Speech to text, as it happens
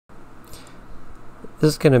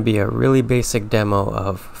This is going to be a really basic demo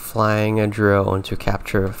of flying a drone to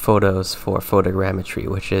capture photos for photogrammetry,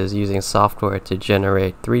 which is using software to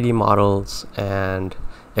generate 3D models and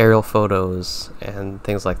aerial photos and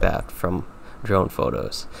things like that from drone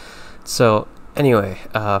photos. So anyway,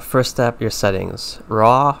 first step, your settings.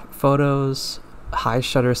 RAW photos, high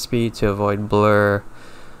shutter speed to avoid blur.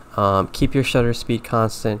 Keep your shutter speed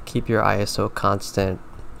constant, keep your ISO constant.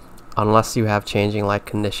 Unless you have changing light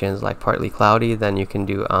conditions like partly cloudy, then you can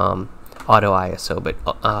do auto ISO, but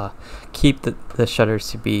keep the shutter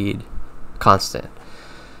speed constant.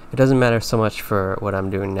 It doesn't matter so much for what I'm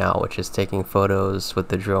doing now, which is taking photos with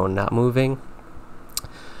the drone not moving.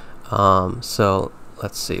 So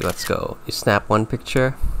let's see, let's go. You snap one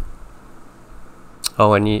picture.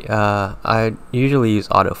 Oh, and I usually use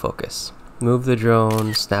autofocus. Move the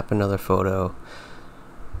drone, snap another photo.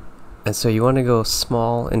 And so you want to go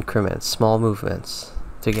small increments, small movements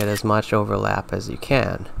to get as much overlap as you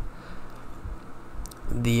can.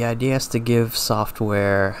 The idea is to give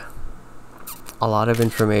software a lot of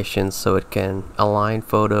information so it can align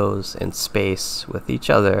photos in space with each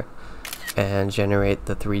other and generate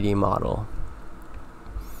the 3D model.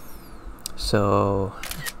 So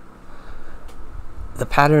the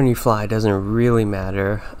pattern you fly doesn't really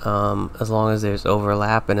matter as long as there's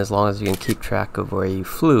overlap and as long as you can keep track of where you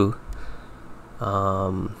flew.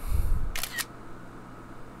 And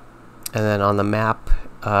then on the map,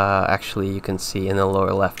 actually you can see in the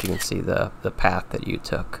lower left, you can see the path that you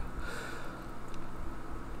took.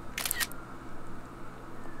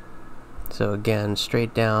 So again,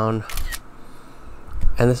 straight down.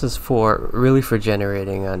 And this is really for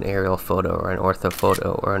generating an aerial photo or an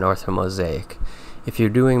orthophoto or an orthomosaic. If you're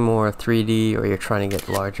doing more 3D or you're trying to get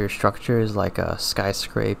larger structures like a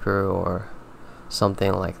skyscraper or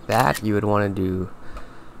something like that, you would want to do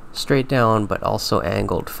straight down but also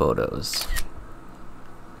angled photos.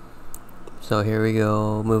 So here we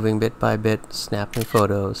go, moving bit by bit, snapping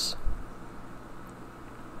photos.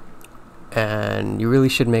 And you really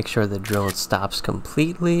should make sure the drone stops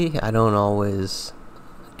completely. I don't always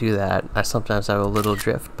do that. I sometimes have a little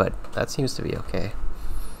drift, but that seems to be okay.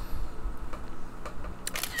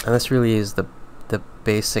 And this really is the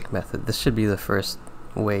basic method. This should be the first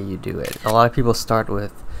way you do it. A lot of people start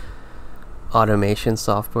with automation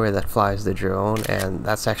software that flies the drone, and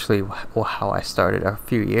that's actually how I started a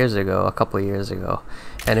couple of years ago,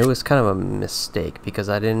 and it was kind of a mistake because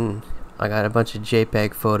I got a bunch of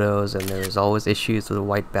JPEG photos and there was always issues with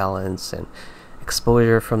white balance and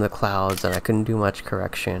exposure from the clouds, and I couldn't do much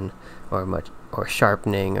correction or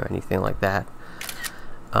sharpening or anything like that.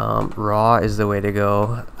 RAW is the way to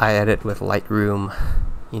go. I edit with Lightroom.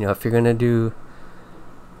 You know, if you're gonna do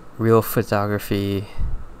real photography,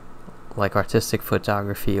 like artistic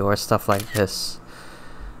photography or stuff like this,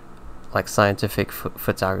 like scientific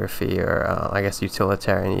photography or I guess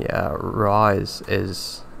utilitarian, RAW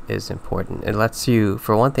is important. It lets you,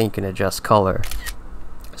 for one thing, you can adjust color,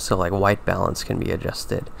 so like white balance can be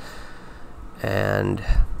adjusted, and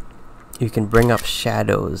you can bring up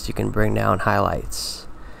shadows, you can bring down highlights.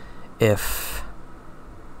 If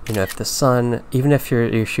the sun, even if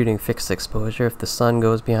you're shooting fixed exposure, if the sun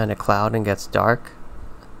goes behind a cloud and gets dark,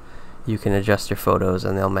 you can adjust your photos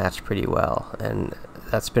and they'll match pretty well. And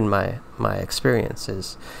that's been my experience,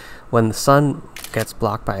 is when the sun gets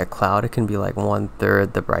blocked by a cloud, it can be like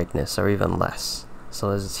 1/3 the brightness or even less. So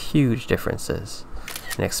there's huge differences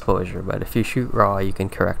in exposure. But if you shoot RAW, you can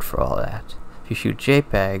correct for all that. If you shoot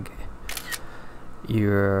JPEG,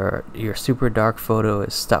 your super dark photo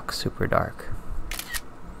is stuck super dark.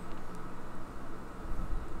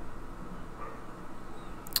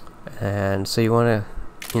 And so you want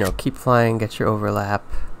to, keep flying, get your overlap.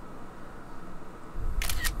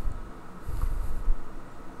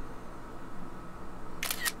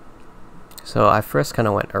 So I first kind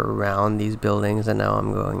of went around these buildings, and now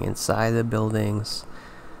I'm going inside the buildings.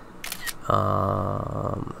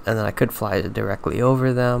 And then I could fly directly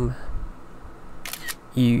over them.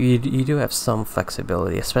 You do have some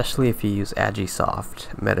flexibility, especially if you use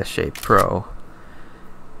Agisoft Metashape Pro.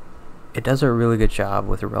 It does a really good job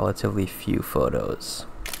with relatively few photos.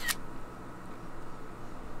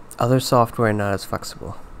 Other software not as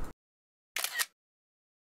flexible.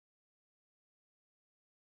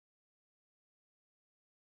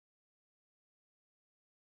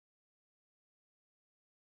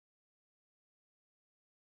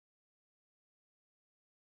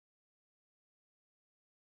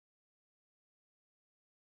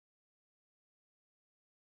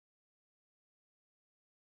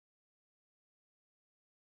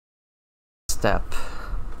 Step.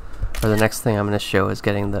 or the next thing I'm going to show is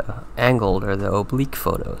getting the angled or the oblique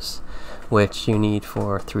photos, which you need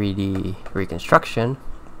for 3D reconstruction.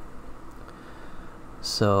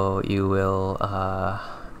 So you will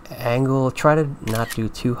try to not do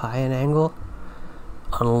too high an angle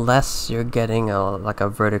unless you're getting like a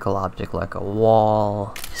vertical object like a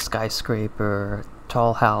wall, skyscraper,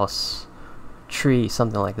 tall house, tree,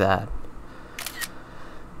 something like that.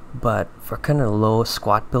 But for kind of low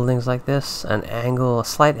squat buildings like this, a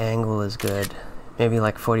slight angle is good, maybe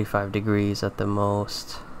like 45 degrees at the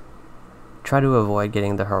most. Try to avoid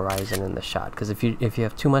getting the horizon in the shot, because if you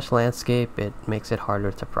have too much landscape, it makes it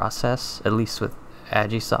harder to process, at least with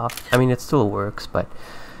Agisoft. I mean, it still works, but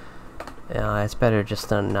it's better just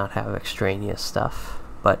to not have extraneous stuff.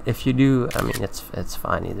 But if you do, I mean, it's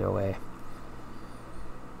fine either way.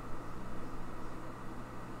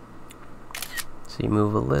 So you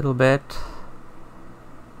move a little bit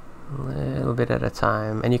at a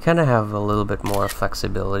time, and you kind of have a little bit more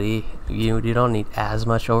flexibility. You don't need as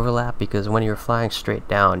much overlap, because when you're flying straight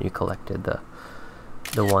down, you collected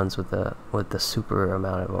the ones with the super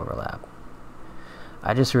amount of overlap.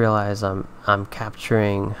 I just realized I'm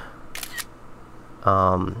capturing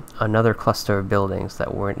another cluster of buildings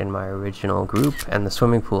that weren't in my original group, and the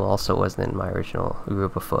swimming pool also wasn't in my original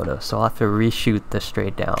group of photos, so I'll have to reshoot the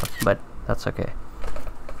straight down, but that's okay.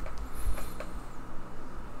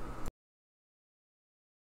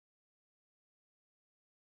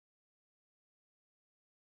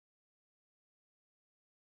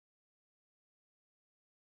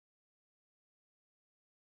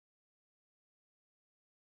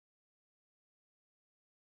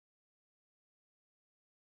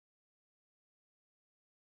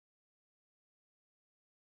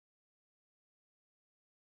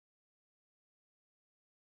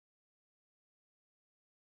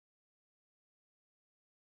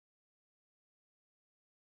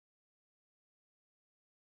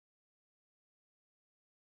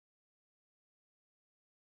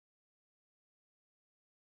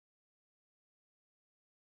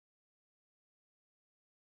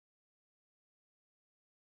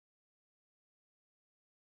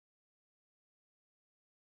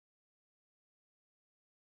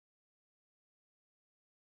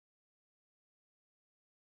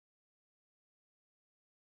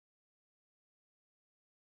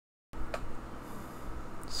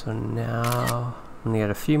 So now I'm gonna get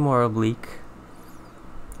a few more oblique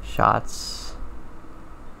shots,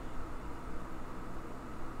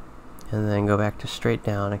 and then go back to straight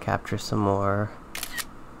down and capture some more.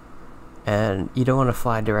 And you don't want to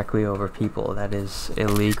fly directly over people, that is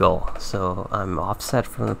illegal. So I'm offset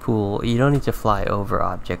from the pool. You don't need to fly over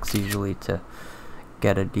objects usually to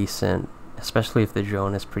get a decent, especially if the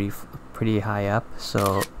drone is pretty high up.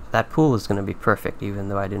 So that pool is going to be perfect even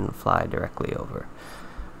though I didn't fly directly over.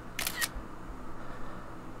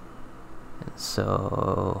 And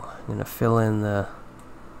so I'm going to fill in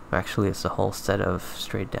actually it's a whole set of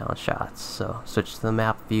straight down shots. So switch to the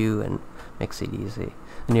map view and makes it easy.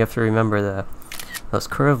 And you have to remember those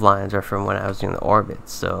curved lines are from when I was doing the orbit,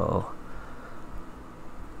 so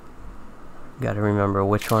you got to remember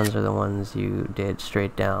which ones are the ones you did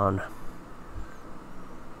straight down.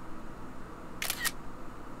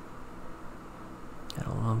 Got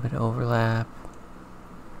a little bit of overlap.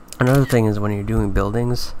 Another thing is when you're doing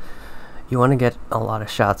buildings, you want to get a lot of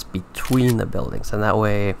shots between the buildings, and that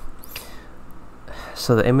way,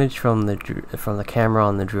 so the image from the camera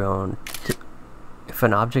on the drone, if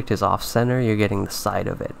an object is off-center, you're getting the side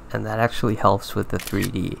of it, and that actually helps with the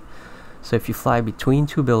 3D. So if you fly between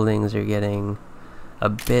two buildings, you're getting a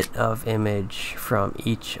bit of image from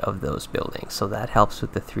each of those buildings, so that helps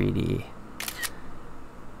with the 3D.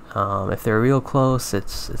 If they're real close,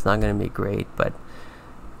 it's not going to be great, but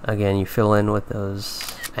again, you fill in with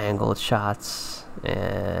those angled shots,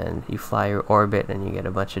 and you fly your orbit, and you get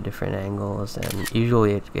a bunch of different angles, and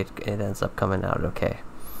usually it ends up coming out okay.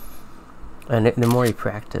 And the more you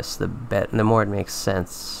practice, the more it makes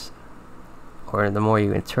sense, or the more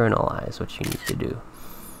you internalize what you need to do.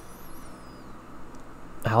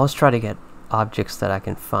 I always try to get objects that I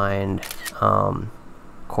can find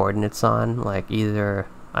coordinates on, like either,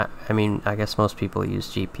 I mean, I guess most people use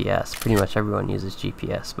GPS, pretty much everyone uses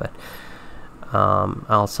GPS, but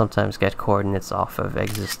I'll sometimes get coordinates off of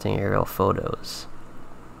existing aerial photos.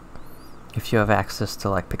 If you have access to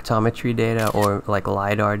like pictometry data or like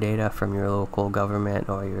LiDAR data from your local government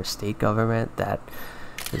or your state government, that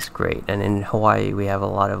is great. And in Hawaii we have a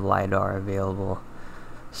lot of LiDAR available,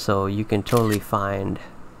 so you can totally find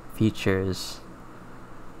features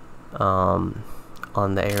on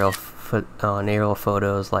the aerial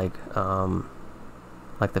photos, like the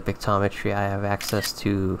pictometry I have access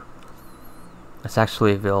to It's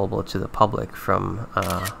actually available to the public from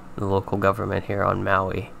the local government here on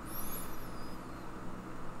Maui.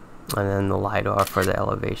 And then the LiDAR for the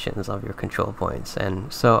elevations of your control points.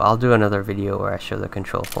 And so I'll do another video where I show the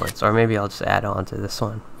control points, or maybe I'll just add on to this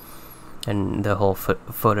one and the whole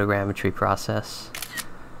photogrammetry process.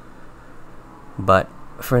 But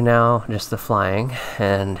for now, just the flying.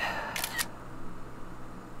 And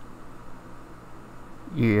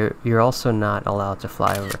you're also not allowed to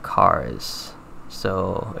fly over cars.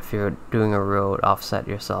 So if you're doing a road, offset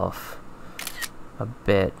yourself a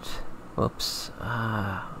bit. Whoops.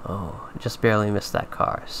 Oh, just barely missed that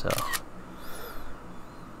car, so.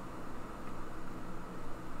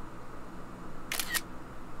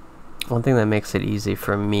 One thing that makes it easy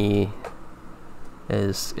for me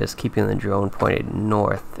is keeping the drone pointed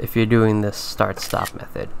north if you're doing this start-stop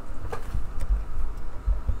method.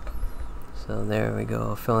 So there we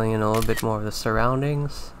go, filling in a little bit more of the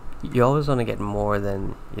surroundings. You always want to get more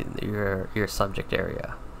than your subject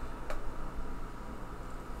area.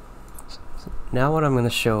 Now what I'm going to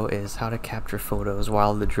show is how to capture photos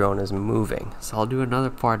while the drone is moving. So I'll do another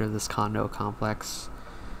part of this condo complex.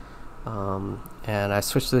 And I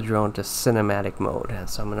switched the drone to cinematic mode. And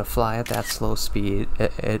so I'm going to fly at that slow speed.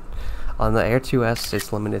 On the Air 2S,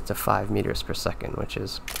 it's limited to 5 meters per second, which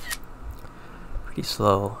is pretty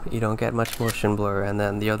slow. You don't get much motion blur. And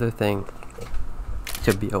then the other thing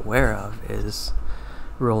to be aware of is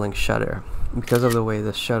rolling shutter. Because of the way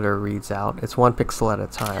the shutter reads out, it's 1 pixel at a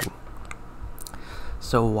time.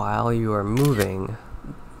 So while you are moving,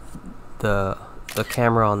 the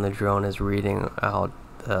camera on the drone is reading out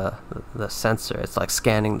the sensor. It's like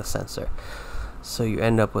scanning the sensor. So you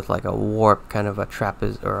end up with like a warp, kind of a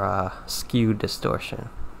trapezoid or a skew distortion.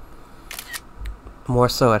 More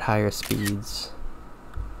so at higher speeds.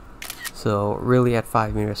 So really at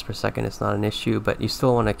 5 meters per second it's not an issue, but you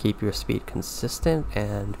still want to keep your speed consistent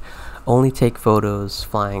and only take photos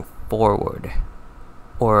flying forward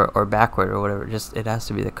or backward or whatever. Just it has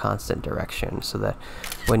to be the constant direction, so that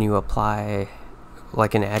when you apply,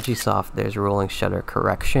 like in Agisoft, there's rolling shutter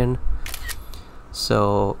correction,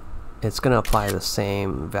 so it's going to apply the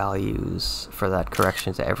same values for that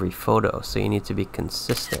correction to every photo. So you need to be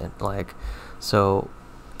consistent, like, so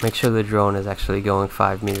make sure the drone is actually going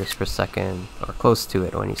 5 meters per second or close to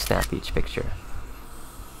it when you snap each picture.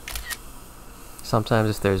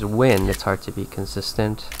 Sometimes if there's wind, it's hard to be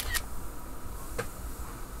consistent.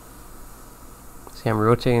 See, I'm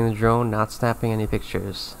rotating the drone, not snapping any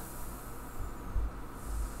pictures.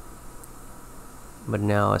 But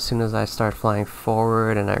now, as soon as I start flying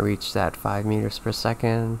forward and I reach that 5 meters per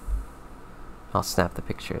second, I'll snap the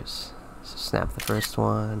pictures. So snap the first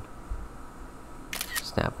one,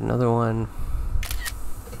 snap another one.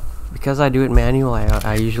 Because I do it manual,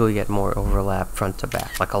 I usually get more overlap front to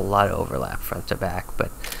back, like a lot of overlap front to back,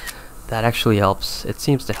 but that actually helps. It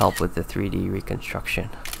seems to help with the 3D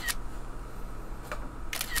reconstruction.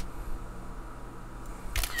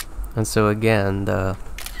 And so again, the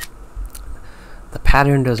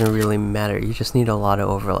pattern doesn't really matter. You just need a lot of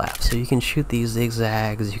overlap. So you can shoot these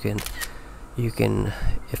zigzags. You can,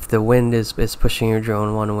 if the wind is pushing your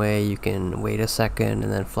drone one way, you can wait a second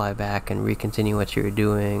and then fly back and recontinue what you're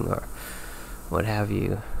doing, or what have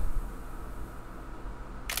you.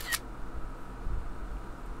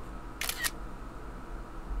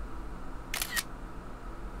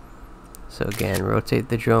 So again, rotate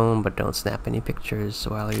the drone, but don't snap any pictures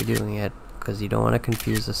while you're doing it, because you don't want to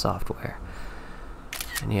confuse the software.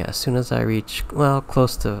 And yeah, as soon as I reach, well,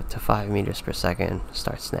 close to 5 meters per second,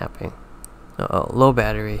 start snapping. Uh-oh, low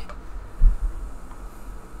battery.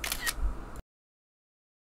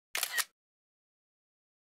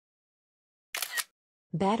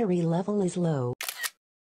 Battery level is low.